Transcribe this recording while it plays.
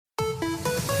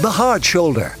The Hard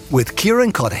Shoulder with Kieran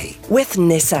with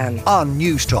Nissan on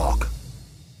News Talk.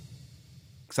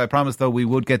 So I promised, though, we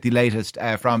would get the latest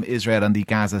from Israel and the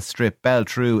Gaza Strip. Bel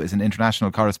Trew is an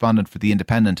international correspondent for The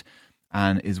Independent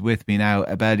and is with me now.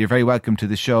 Bel, you're very welcome to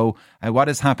the show. What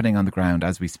is happening on the ground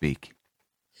as we speak?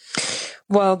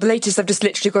 Well, the latest, I've just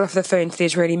literally got off the phone to the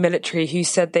Israeli military, who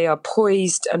said they are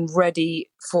poised and ready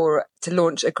to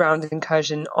launch a ground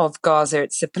incursion of Gaza.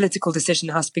 It's a political decision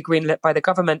that has to be greenlit by the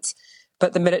government,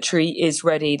 but the military is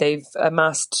ready. They've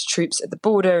amassed troops at the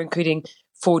border, including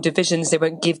 4 divisions. They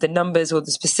won't give the numbers or the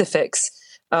specifics,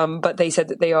 but they said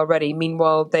that they are ready.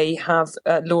 Meanwhile, they have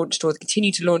launched or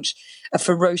continue to launch a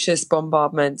ferocious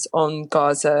bombardment on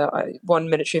Gaza. One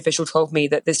military official told me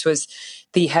that this was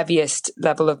the heaviest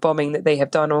level of bombing that they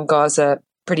have done on Gaza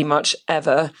pretty much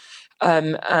ever,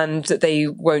 and that they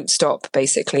won't stop,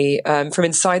 basically. From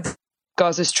inside the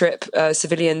Gaza Strip,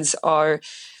 civilians are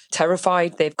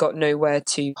terrified. They've got nowhere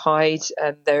to hide,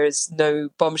 and there's no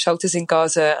bomb shelters in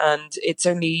Gaza, and it's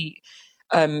only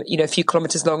a few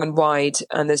kilometers long and wide,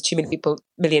 and there's 2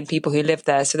 million people who live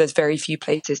there, so there's very few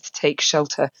places to take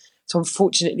shelter. So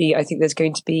unfortunately, I think there's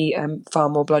going to be far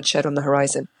more bloodshed on the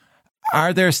horizon.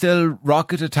 Are there still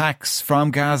rocket attacks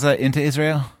from Gaza into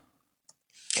Israel?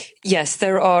 Yes,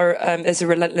 there are. There's a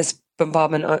relentless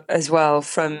bombardment as well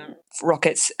from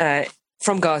rockets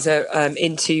from Gaza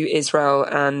into Israel,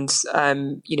 and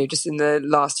just in the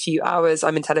last few hours,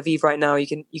 I'm in Tel Aviv right now. You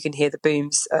can hear the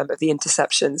booms of the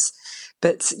interceptions.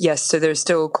 But yes, so there's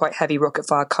still quite heavy rocket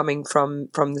fire coming from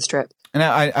the Strip. And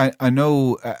I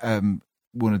know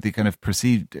one of the kind of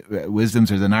perceived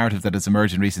wisdoms or the narrative that has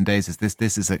emerged in recent days is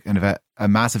this is a kind of a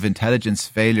massive intelligence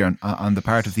failure on the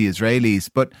part of the Israelis.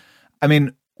 But I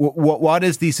mean, what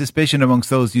is the suspicion amongst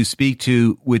those you speak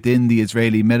to within the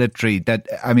Israeli military? That,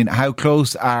 I mean, how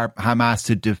close are Hamas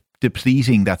to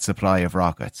depleting that supply of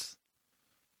rockets?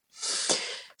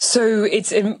 So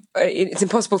it's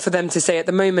impossible for them to say at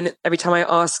the moment. Every time I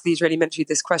ask the Israeli military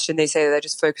this question, they say they're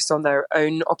just focused on their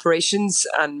own operations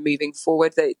and moving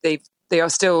forward. They are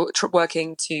still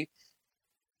working to.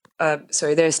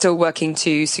 They're still working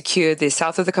to secure the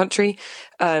south of the country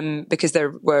because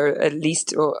there were at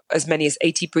least or as many as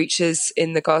 80 breaches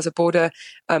in the Gaza border,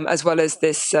 as well as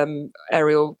this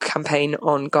aerial campaign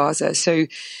on Gaza. So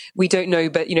we don't know,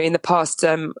 but in the past,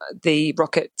 the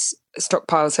rocket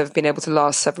stockpiles have been able to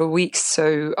last several weeks.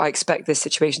 So I expect this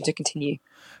situation to continue.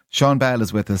 Sean Bell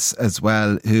is with us as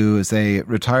well, who is a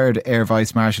retired Air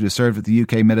Vice Marshal who served with the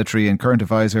UK military and current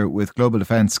advisor with Global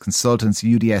Defence Consultants,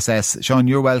 UDSS. Sean,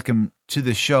 you're welcome to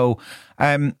the show.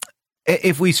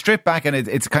 If we strip back, and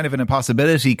it's kind of an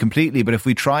impossibility completely, but if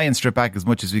we try and strip back as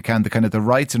much as we can, the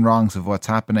rights and wrongs of what's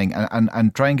happening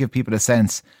and try and give people a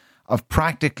sense of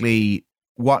practically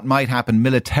what might happen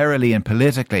militarily and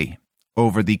politically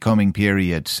over the coming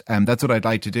period. That's what I'd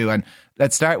like to do. And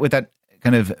let's start with that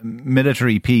kind of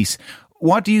military piece.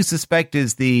 What do you suspect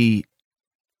is the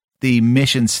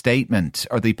mission statement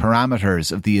or the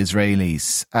parameters of the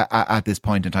Israelis at this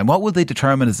point in time? What will they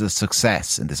determine as a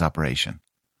success in this operation?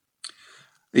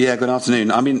 Yeah, good afternoon.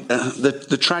 I mean,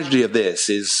 the tragedy of this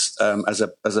is, as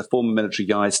a former military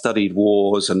guy, studied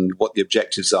wars and what the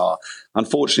objectives are.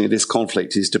 Unfortunately, this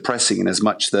conflict is depressing in as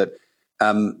much that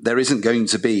there isn't going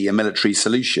to be a military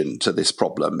solution to this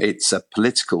problem. It's a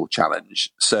political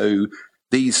challenge. So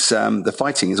the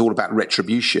fighting is all about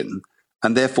retribution.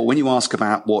 And therefore, when you ask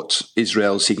about what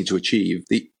Israel is seeking to achieve,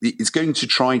 it's going to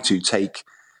try to take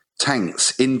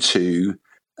tanks into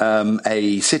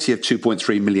a city of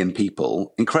 2.3 million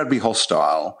people, incredibly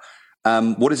hostile.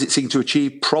 What is it seeking to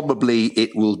achieve? Probably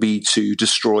it will be to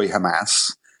destroy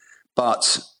Hamas.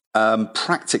 But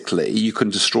practically, you can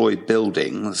destroy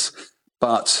buildings,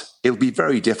 but it'll be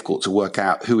very difficult to work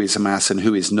out who is Hamas and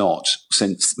who is not,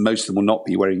 since most of them will not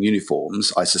be wearing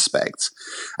uniforms, I suspect.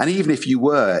 And even if you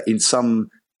were in some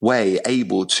way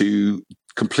able to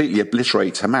completely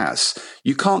obliterate Hamas,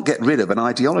 you can't get rid of an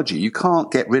ideology. You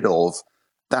can't get rid of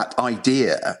that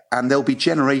idea. And there'll be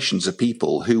generations of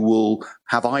people who will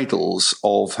have idols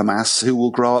of Hamas who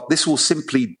will grow up. This will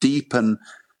simply deepen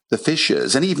the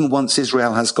fissures. And even once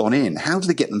Israel has gone in, how do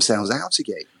they get themselves out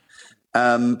again?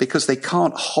 Because they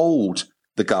can't hold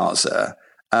the Gaza.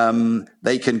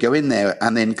 They can go in there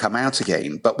and then come out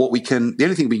again. But the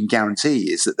only thing we can guarantee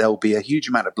is that there'll be a huge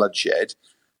amount of bloodshed,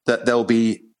 that there'll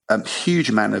be a huge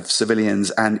amount of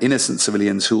civilians and innocent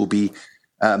civilians who will be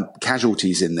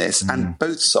casualties in this, and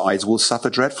both sides will suffer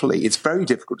dreadfully. It's very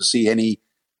difficult to see any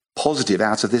positive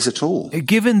out of this at all.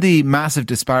 Given the massive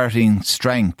disparity in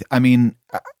strength, I mean,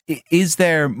 is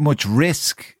there much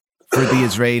risk for the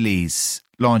Israelis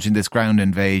launching this ground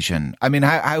invasion? I mean,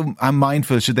 how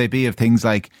mindful should they be of things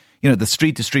like, the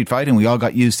street-to-street fighting we all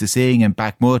got used to seeing in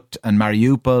Bakhmut and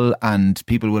Mariupol, and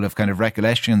people will have kind of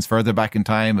recollections further back in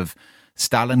time of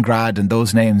Stalingrad and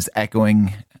those names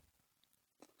echoing.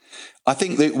 I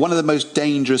think that one of the most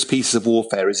dangerous pieces of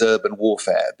warfare is urban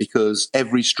warfare, because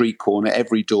every street corner,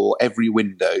 every door, every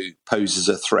window poses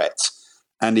a threat.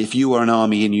 And if you are an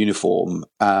army in uniform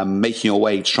making your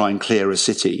way to try and clear a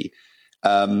city,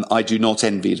 I do not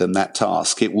envy them that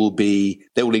task. They will be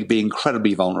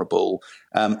incredibly vulnerable.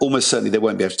 Almost certainly they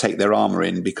won't be able to take their armor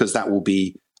in, because that will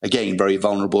be, again, very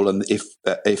vulnerable. And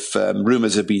if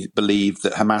rumours are believed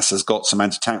that Hamas has got some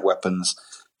anti-tank weapons,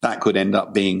 that could end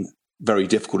up being very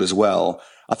difficult as well.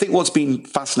 I think what's been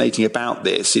fascinating about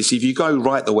this is if you go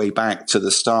right the way back to the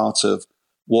start of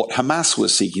what Hamas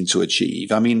was seeking to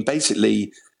achieve, I mean,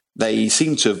 basically, they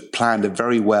seem to have planned a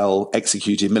very well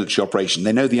executed military operation.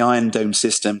 They know the Iron Dome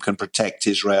system can protect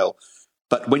Israel.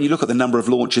 But when you look at the number of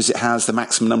launches it has, the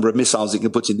maximum number of missiles it can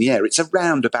put in the air, it's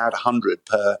around about 100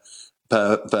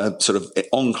 per sort of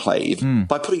enclave.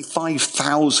 By putting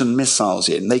 5,000 missiles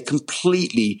in, they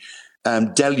completely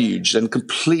deluged and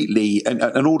completely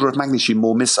an order of magnitude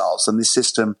more missiles than this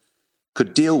system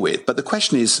could deal with. But the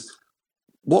question is,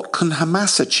 what can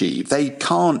Hamas achieve? They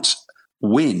can't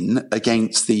win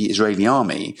against the Israeli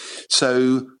army.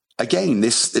 So again,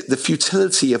 the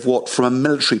futility of what from a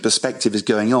military perspective is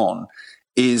going on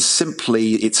is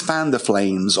simply, it's fanned the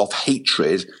flames of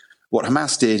hatred. What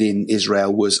Hamas did in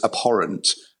Israel was abhorrent,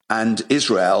 and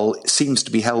Israel seems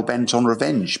to be hell-bent on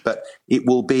revenge, but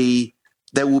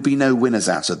there will be no winners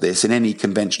out of this in any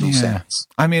conventional sense.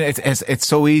 I mean, it's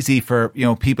so easy for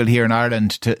people here in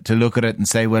Ireland to look at it and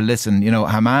say, well, listen,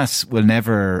 Hamas will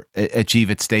never achieve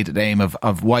its stated aim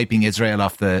of wiping Israel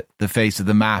off the face of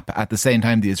the map. At the same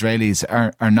time, the Israelis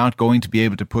are not going to be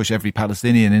able to push every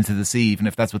Palestinian into the sea, even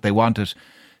if that's what they wanted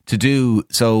to do.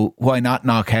 So why not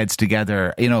knock heads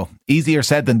together? Easier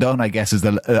said than done, I guess,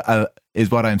 is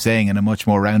what I'm saying in a much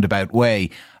more roundabout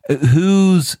way.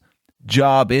 Whose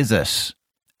job is it?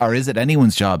 Or is it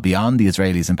anyone's job beyond the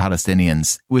Israelis and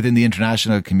Palestinians within the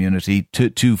international community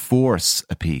to force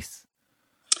a peace?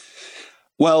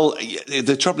 Well,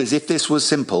 the trouble is, if this was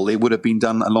simple, it would have been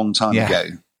done a long time ago.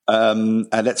 And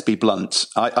let's be blunt.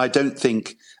 I don't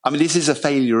think, this is a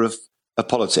failure of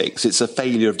politics. It's a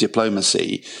failure of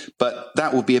diplomacy. But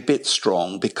that would be a bit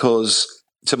strong because,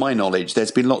 to my knowledge,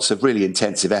 there's been lots of really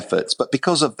intensive efforts. But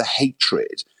because of the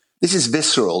hatred, this is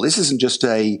visceral. This isn't just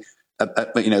a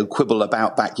quibble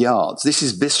about backyards. This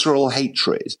is visceral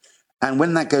hatred. And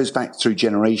when that goes back through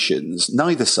generations,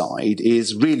 neither side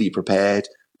is really prepared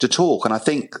to talk. And I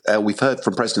think we've heard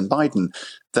from President Biden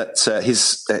that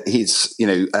his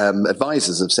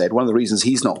advisors have said one of the reasons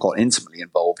he's not got intimately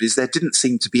involved is there didn't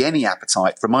seem to be any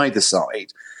appetite from either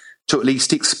side to at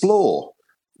least explore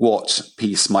what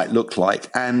peace might look like.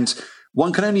 And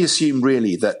one can only assume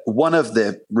really that one of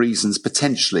the reasons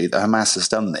potentially that Hamas has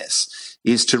done this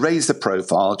is to raise the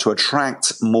profile, to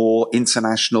attract more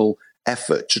international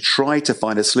effort, to try to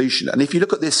find a solution. And if you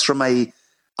look at this from a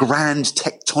grand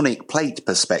tectonic plate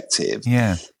perspective,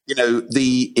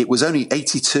 it was only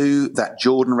 82 that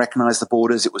Jordan recognized the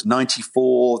borders. It was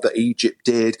 94 that Egypt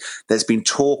did. There's been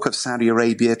talk of Saudi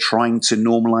Arabia trying to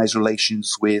normalize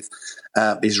relations with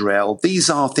Israel. These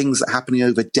are things that are happening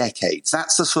over decades.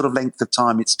 That's the sort of length of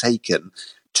time it's taken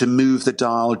to move the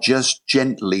dial just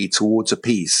gently towards a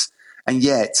peace. And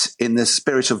yet, in the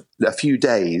spirit of a few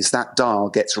days, that dial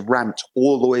gets ramped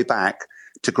all the way back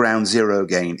to ground zero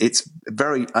again. It's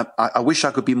very, I wish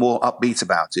I could be more upbeat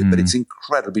about it, but it's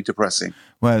incredibly depressing.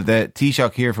 Well, the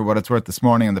Taoiseach here, for what it's worth, this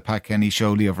morning on the Pat Kenny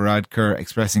show, Leo Varadkar,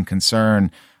 expressing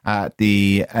concern at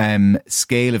the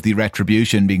scale of the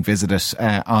retribution being visited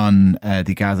on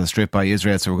the Gaza Strip by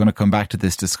Israel. So we're going to come back to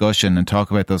this discussion and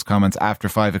talk about those comments after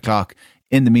 5 o'clock.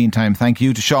 In the meantime, thank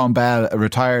you to Sean Bell, a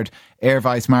retired Air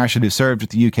Vice Marshal who served with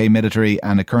the UK military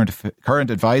and a current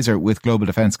advisor with Global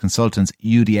Defence Consultants,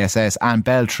 UDSS, and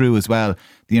Bel Trew as well,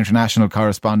 the international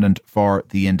correspondent for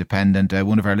The Independent.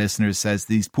 One of our listeners says,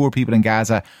 these poor people in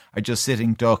Gaza are just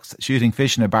sitting ducks, shooting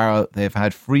fish in a barrel. They've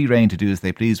had free rein to do as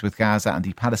they please with Gaza and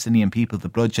the Palestinian people. The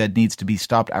bloodshed needs to be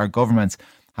stopped. Our governments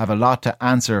have a lot to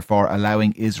answer for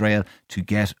allowing Israel to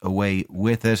get away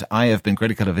with it. I have been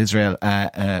critical of Israel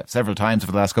several times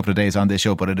over the last couple of days on this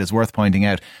show, but it is worth pointing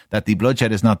out that the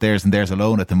bloodshed is not theirs and theirs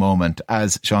alone at the moment.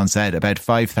 As Sean said, about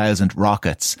 5,000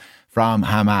 rockets from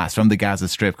Hamas, from the Gaza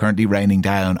Strip, currently raining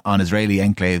down on Israeli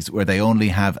enclaves where they only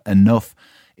have enough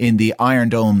in the Iron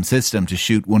Dome system to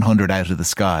shoot 100 out of the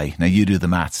sky. Now, you do the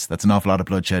maths. That's an awful lot of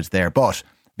bloodshed there, but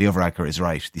Leo Varadkar is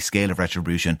right. The scale of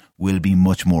retribution will be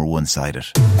much more one-sided.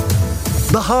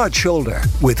 The Hard Shoulder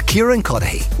with Kieran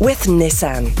with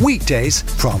Nissan. Weekdays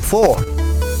from 4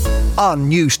 on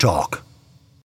News Talk.